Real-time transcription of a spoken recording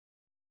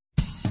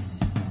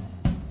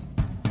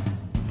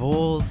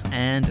Voles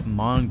and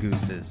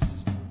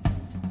Mongooses.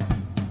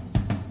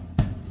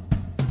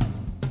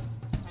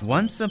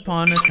 Once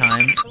upon a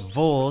time,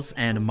 voles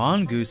and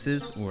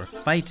mongooses were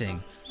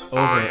fighting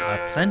over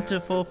a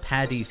plentiful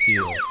paddy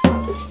field.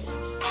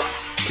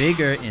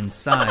 Bigger in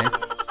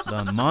size,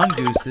 the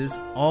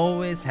mongooses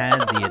always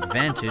had the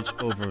advantage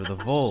over the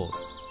voles.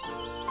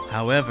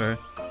 However,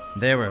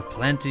 there were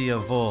plenty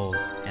of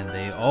voles, and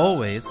they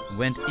always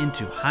went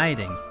into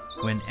hiding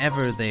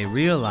whenever they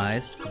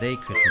realized they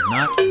could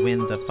not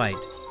win the fight,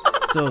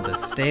 so the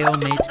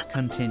stalemate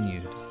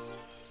continued.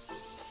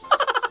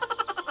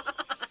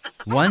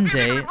 One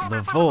day,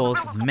 the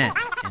voles met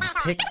and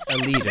picked a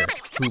leader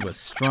who was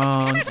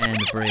strong and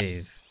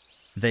brave.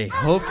 They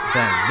hoped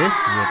that this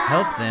would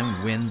help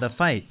them win the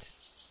fight.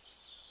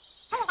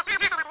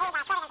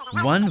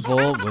 One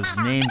vole was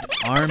named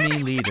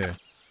Army Leader,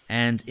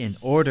 and in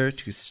order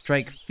to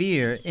strike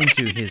fear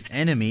into his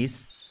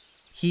enemies,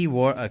 he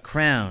wore a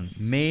crown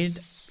made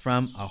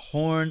from a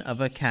horn of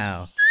a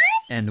cow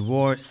and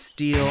wore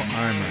steel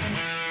armor.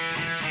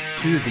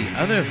 To the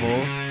other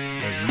voles,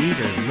 the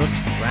leader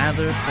looked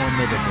rather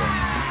formidable.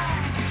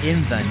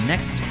 In the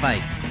next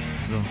fight,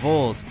 the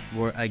voles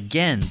were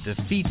again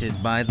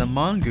defeated by the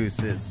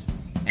mongooses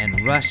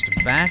and rushed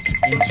back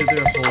into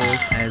their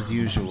holes as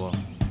usual.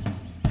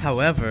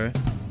 However,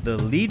 the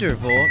leader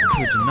vole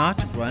could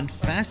not run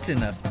fast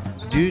enough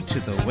due to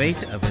the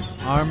weight of its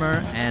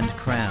armor and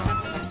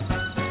crown.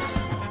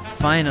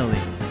 Finally,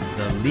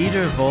 the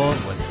leader vole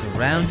was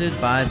surrounded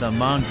by the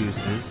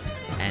mongooses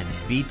and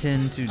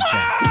beaten to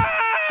death.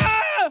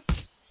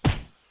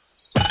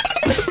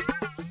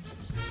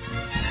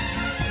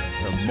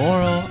 The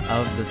moral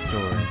of the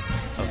story: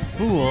 a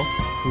fool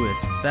who is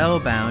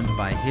spellbound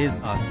by his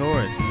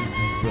authority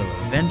will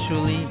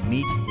eventually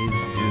meet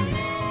his